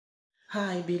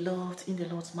Hi, beloved in the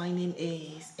Lord. My name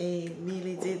is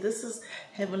Emily Day. This is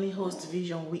Heavenly Host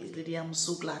Vision with Lady. I'm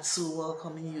so glad to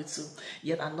welcoming you to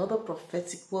yet another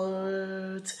prophetic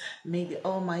word. May the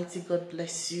Almighty God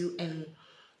bless you and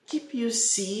keep you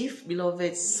safe,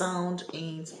 beloved, sound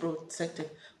and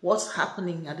protected. What's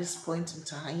happening at this point in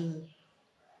time,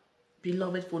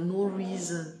 beloved? For no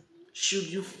reason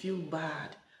should you feel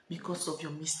bad because of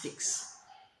your mistakes.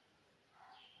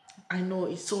 I know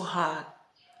it's so hard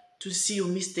to see your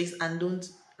mistakes and don't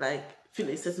feel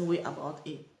a certain way about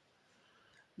it.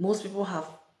 Most people have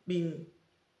been,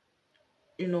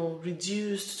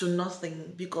 reduced to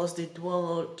nothing because they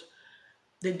dwelt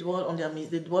on their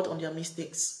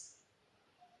mistakes.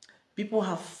 People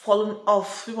have fallen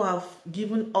off, people have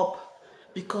given up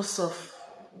because of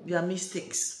their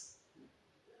mistakes.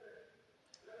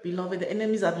 Beloved, the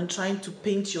enemies have been trying to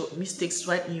paint your mistakes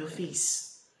right in your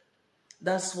face.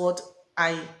 That's what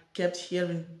I kept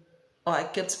hearing, or I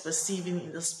kept perceiving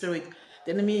in the spirit.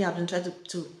 The enemy have been trying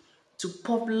to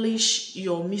publish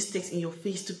your mistakes in your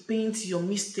face, to paint your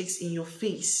mistakes in your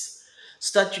face,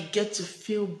 so that you get to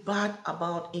feel bad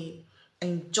about it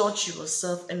and judge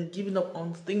yourself and giving up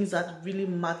on things that really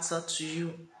matter to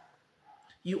you.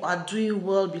 You are doing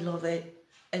well, beloved,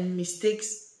 and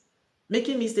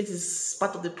making mistakes is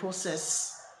part of the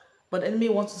process. But the enemy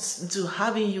wants to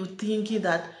having you thinking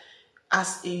that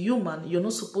as a human, you're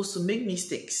not supposed to make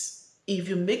mistakes. If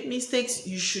you make mistakes,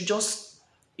 you should just,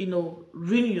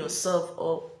 ruin yourself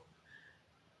or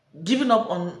giving up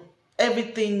on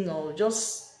everything or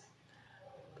just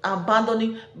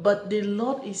abandoning. But the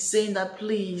Lord is saying that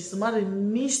please, no matter the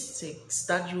mistakes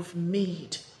that you've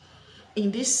made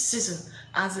in this season,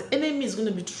 as the enemy is going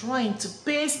to be trying to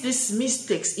paint these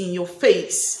mistakes in your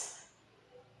face,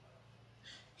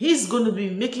 He's going to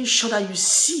be making sure that you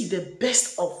see the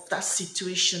best of that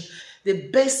situation, the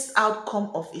best outcome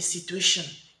of a situation.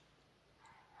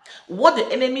 What the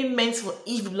enemy meant for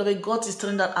evil, beloved, God is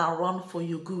turning that around for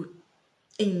your good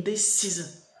in this season.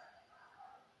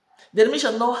 The enemy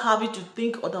shall not have you to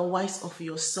think otherwise of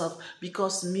yourself,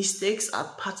 because mistakes are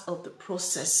part of the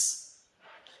process.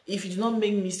 If you do not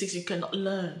make mistakes, you cannot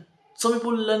learn. Some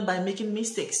people learn by making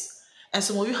mistakes. And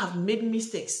some of you have made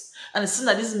mistakes, and it seems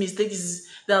that this mistake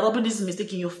they are rubbing this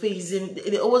mistake in your face.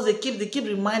 They keep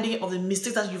reminding you of the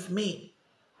mistake that you've made.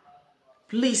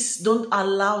 Please don't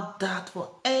allow that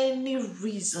for any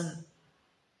reason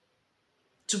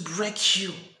to break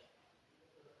you.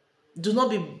 Do not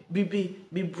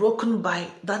be broken by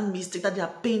that mistake that they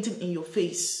are painting in your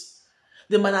face.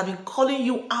 They might have been calling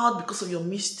you out because of your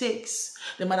mistakes.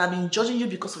 They might have been judging you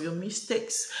because of your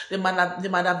mistakes. They might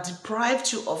have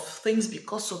deprived you of things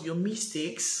because of your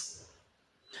mistakes.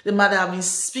 They might have been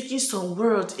speaking some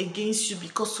words against you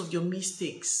because of your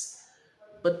mistakes.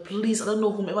 But please, I don't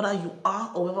know whomever that you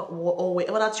are or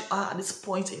wherever that you are at this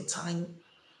point in time,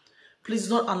 please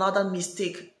don't allow that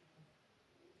mistake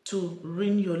to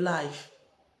ruin your life.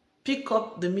 Look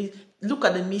at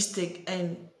the mistake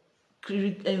and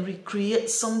recreate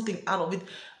something out of it.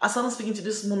 As I'm speaking to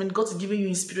this moment, God's giving you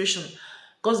inspiration.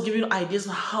 God's giving you ideas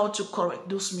on how to correct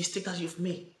those mistakes that you've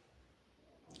made.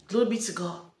 Glory be to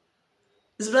God.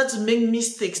 It's better to make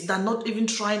mistakes than not even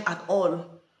trying at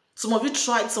all. Some of you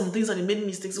tried some things and you made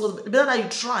mistakes. It was better that you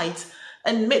tried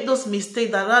and made those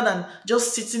mistakes rather than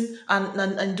just sitting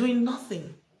and doing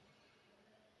nothing.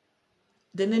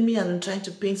 The enemy has been trying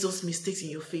to paint those mistakes in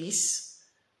your face.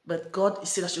 But God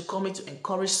said I should come in to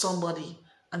encourage somebody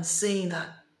and saying that,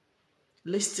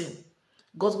 listen,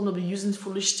 God's going to be using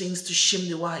foolish things to shame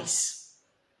the wise.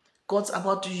 God's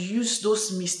about to use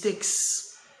those mistakes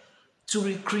to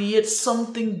recreate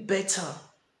something better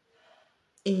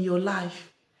in your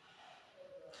life.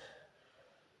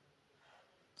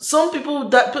 Some people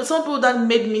that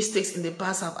made mistakes in the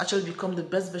past have actually become the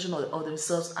best version of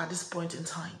themselves at this point in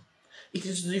time. If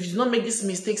you do not make these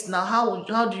mistakes now, how are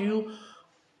you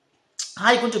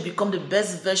going to become the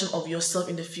best version of yourself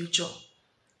in the future?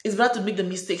 It's better to make the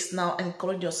mistakes now and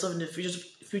correct yourself in the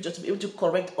future to be able to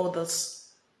correct others.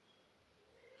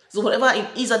 So whatever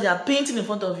it is that they are painting in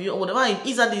front of you, or whatever it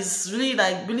is that is really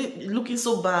looking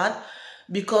so bad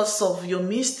because of your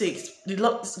mistakes,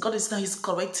 God is now He's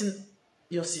correcting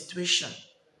your situation.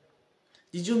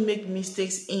 Did you make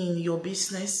mistakes in your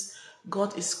business?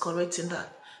 God is correcting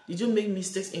that. Did you make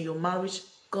mistakes in your marriage?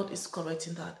 God is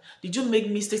correcting that. Did you make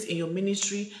mistakes in your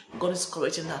ministry? God is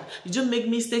correcting that. Did you make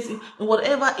mistakes in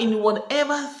whatever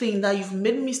thing that you've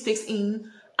made mistakes in?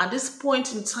 At this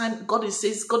point in time, God is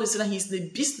saying that He's in the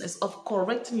business of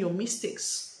correcting your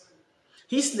mistakes.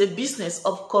 He's in the business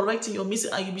of correcting your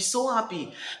mistake, and you'll be so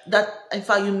happy that, in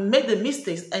fact, you made the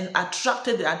mistakes and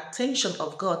attracted the attention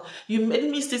of God. You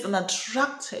made mistakes and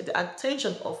attracted the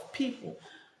attention of people.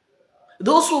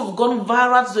 Those who have gone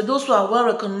viral, those who are well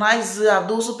recognized,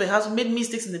 those who perhaps made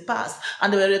mistakes in the past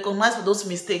and they were recognized for those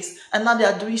mistakes, and now they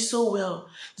are doing so well.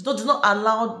 Do not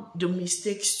allow the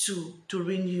mistakes to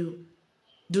ruin you.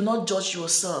 Do not judge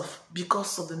yourself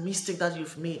because of the mistake that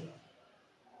you've made.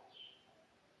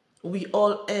 We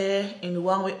all err in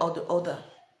one way or the other.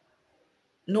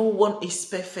 No one is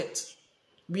perfect.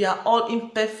 We are all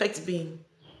imperfect beings,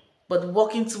 but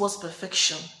working towards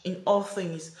perfection in all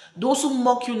things. Those who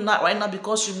mock you right now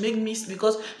because you've made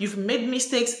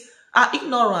mistakes are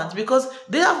ignorant, because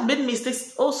they have made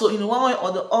mistakes also in one way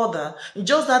or the other.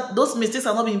 Just that those mistakes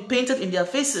are not being painted in their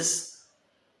faces.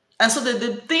 And so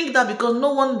they think that because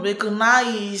no one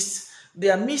recognizes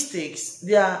their mistakes,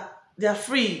 they are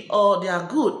free, or they are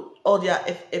good, or they are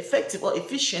effective or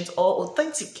efficient or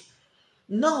authentic.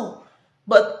 No.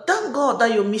 But thank God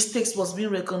that your mistakes was being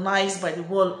recognized by the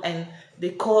world and they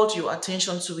called your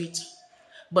attention to it.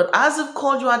 But as they've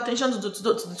called your attention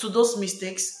to those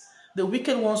mistakes, the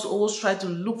wicked ones always try to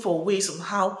look for ways on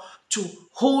how to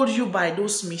hold you by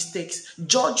those mistakes,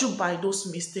 judge you by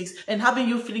those mistakes, and having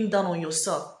you feeling down on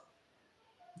yourself.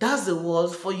 That's the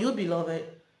world for you, beloved.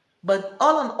 But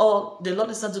all in all, the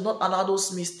Lord is saying, do not allow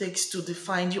those mistakes to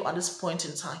define you at this point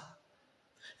in time.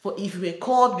 For if you were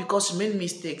called because you made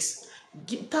mistakes,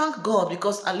 thank God,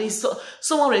 because at least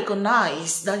someone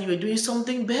recognized that you were doing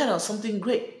something better, something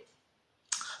great.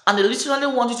 And they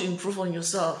literally want you to improve on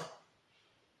yourself.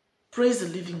 Praise the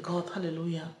living God.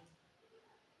 Hallelujah.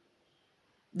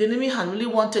 The enemy had really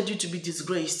wanted you to be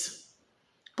disgraced.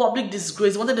 Public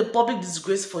disgrace, wanted a public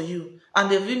disgrace for you. And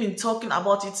they've even been talking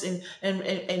about it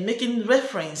and making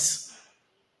reference.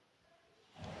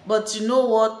 But you know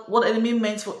what? What the enemy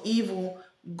meant for evil,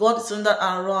 God is turning that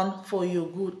around for your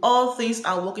good. All things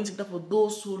are working together for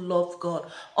those who love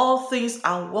God. All things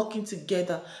are working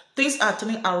together. Things are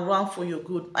turning around for your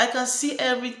good. I can see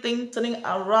everything turning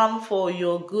around for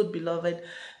your good, beloved.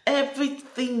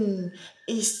 Everything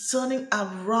is turning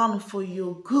around for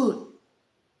your good.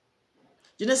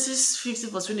 Genesis 50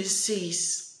 verse 20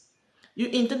 says, you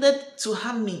intended to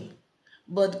harm me,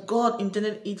 but God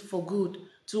intended it for good,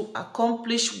 to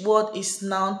accomplish what is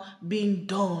now being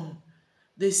done,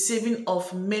 the saving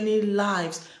of many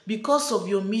lives. Because of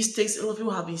your mistakes, a lot of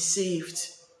people have been saved.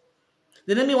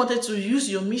 The enemy wanted to use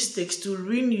your mistakes to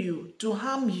ruin you, to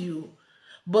harm you.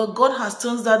 But God has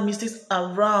turned that mistakes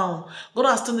around. God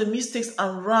has turned the mistakes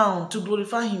around to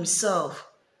glorify himself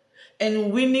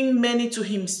and winning many to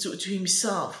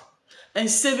himself and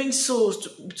saving souls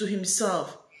to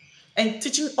himself and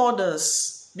teaching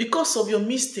others. Because of your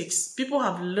mistakes, people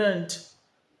have learned.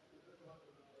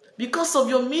 Because of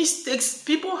your mistakes,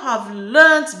 people have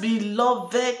learned,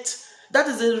 beloved. That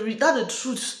is the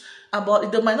truth about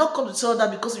it. They might not come to tell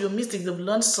that because of your mistakes they've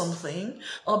learned something,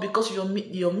 or because of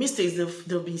your mistakes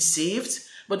they've been saved.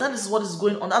 But that is what is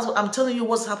going on. That's what I'm telling you,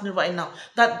 what's happening right now.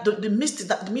 That the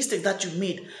mistake that you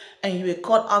made, and you were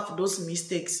caught out for those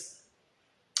mistakes,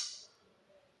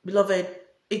 beloved.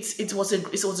 It was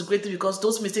a great thing, because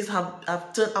those mistakes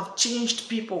have changed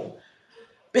people.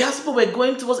 Perhaps people were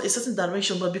going towards a certain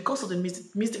direction, but because of the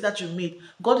mistake that you made,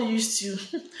 God used you.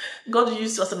 God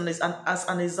used you as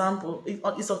an example. It's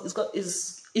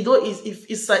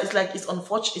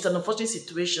unfortunate. It's an unfortunate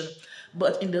situation,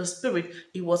 but in the spirit,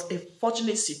 it was a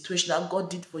fortunate situation that God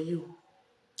did for you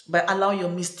by allowing your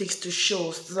mistakes to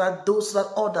show, so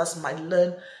that others might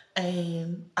learn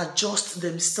and adjust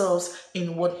themselves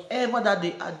in whatever that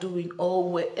they are doing, or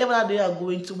wherever they are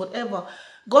going to, whatever.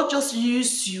 God just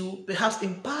used you, perhaps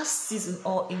in past season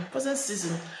or in present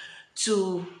season,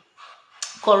 to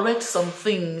correct some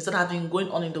things that have been going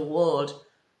on in the world.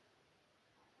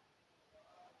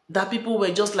 That people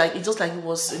were just like it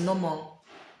was normal.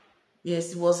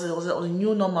 Yes, it was a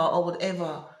new normal or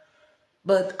whatever.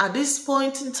 But at this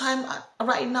point in time,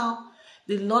 right now,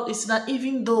 the Lord is not,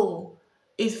 even though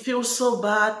it feels so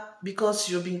bad because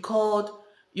you've been called,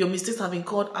 your mistakes have been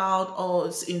called out, or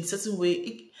in a certain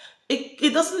way,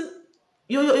 it doesn't,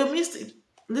 your mistake.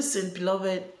 Listen,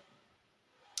 beloved,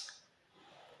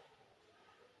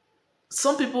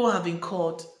 some people have been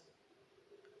called,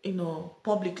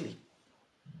 publicly,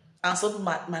 and some people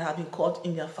might have been called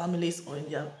in their families or in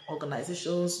their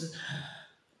organizations.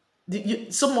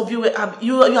 Some of you have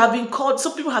been called.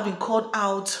 Some people have been called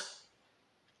out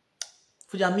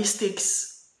for their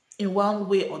mistakes in one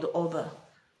way or the other.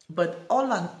 But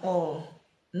all in all,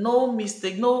 no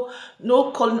mistake, no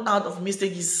calling out of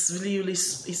mistake is really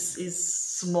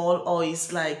is small, or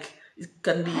it's it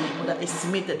can be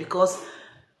underestimated, because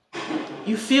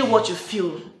you feel what you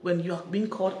feel when you are being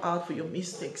called out for your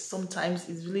mistakes. Sometimes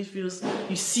it really feels,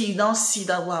 you now see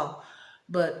that, wow.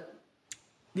 But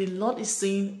the Lord is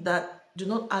saying that do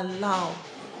not allow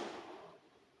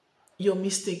your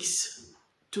mistakes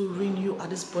to ruin you at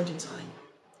this point in time.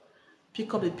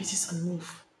 Pick up the pieces and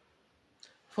move.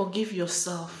 Forgive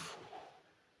yourself.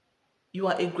 You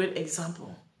are a great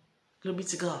example. Glory be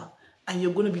to God. And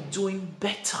you're going to be doing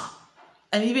better.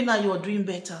 And even now you are doing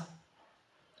better.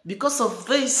 Because of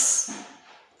this,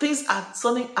 things are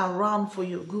turning around for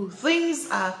your good. Things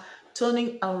are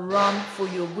turning around for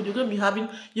your good. You're going to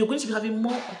be having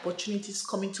more opportunities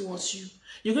coming towards you.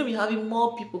 You're going to be having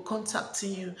more people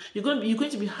contacting you. You're going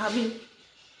to be having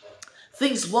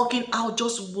things working out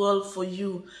just well for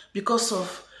you because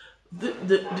of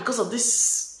because of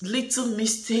this little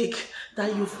mistake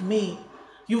that you've made.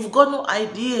 You've got no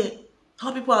idea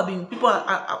how people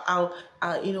are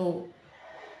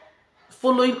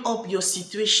following up your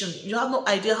situation. You have no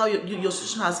idea how your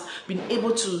situation has been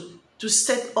able to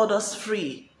set others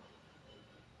free.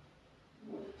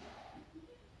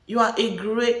 You are a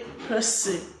great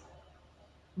person.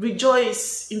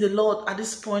 Rejoice in the Lord at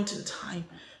this point in time.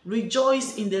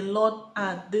 Rejoice in the Lord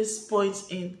at this point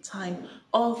in time.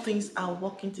 All things are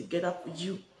working together for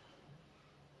you.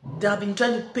 They have been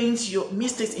trying to paint your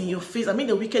mistakes in your face. I mean,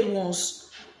 the wicked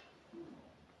ones,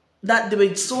 that they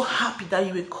were so happy that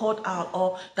you were called out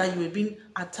or that you were being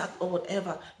attacked or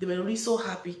whatever. They were really so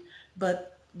happy.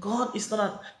 But God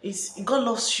God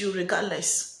loves you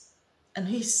regardless. And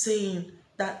He's saying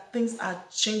that things are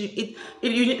changing.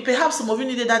 Perhaps some of you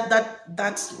needed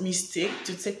that mistake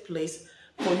to take place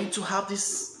for you to have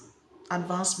this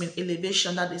advancement,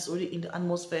 elevation that is already in the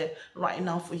atmosphere right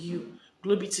now for you.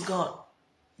 Glory be to God.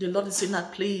 The Lord is saying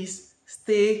that please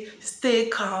stay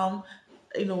calm.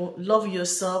 Love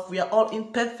yourself. We are all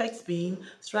imperfect beings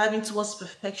striving towards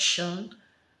perfection.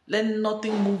 Let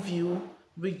nothing move you.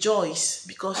 Rejoice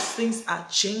because things are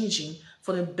changing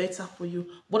for the better for you.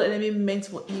 What the enemy meant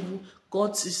for evil,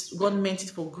 God meant it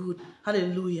for good.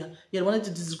 Hallelujah. They wanted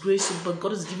to disgrace you, but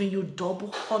God is giving you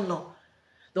double honor.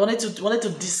 They wanted to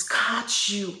discard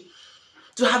you,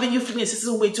 to having you feeling a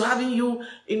certain way, to having you,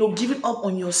 giving up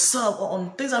on yourself or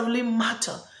on things that really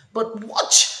matter. But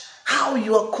watch how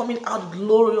you are coming out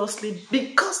gloriously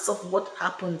because of what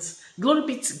happens. Glory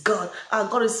be to God. Our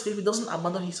God is faithful. He doesn't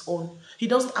abandon His own. He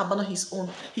doesn't abandon His own.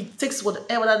 He takes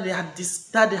whatever that they had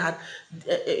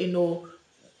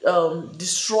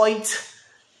destroyed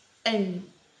and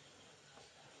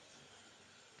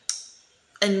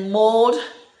mold,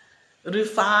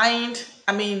 refined,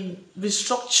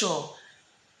 restructure,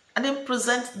 and then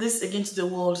present this again to the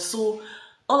world. So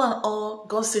all in all,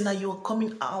 God saying that you are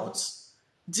coming out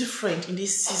different in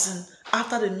this season.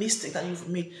 After the mistake that you've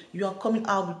made, you are coming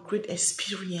out with great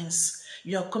experience.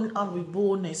 You are coming out with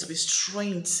boldness, with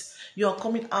strength. You are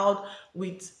coming out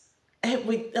with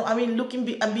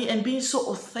looking and being so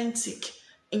authentic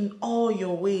in all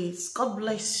your ways. God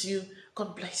bless you.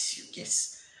 God bless you.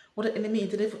 Yes. What the enemy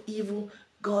intended for evil,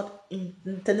 God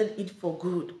intended it for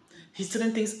good. He's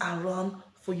turning things around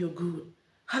for your good.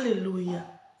 Hallelujah.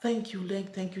 Thank you,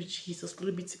 Lord. Thank you, Jesus.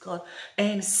 Glory be to God.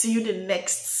 And see you in the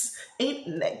next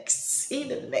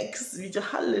video.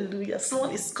 Hallelujah.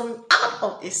 Someone is coming out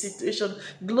of a situation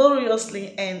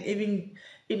gloriously and even,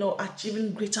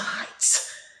 achieving greater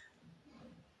heights.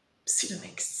 See you in the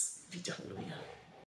next video. Hallelujah.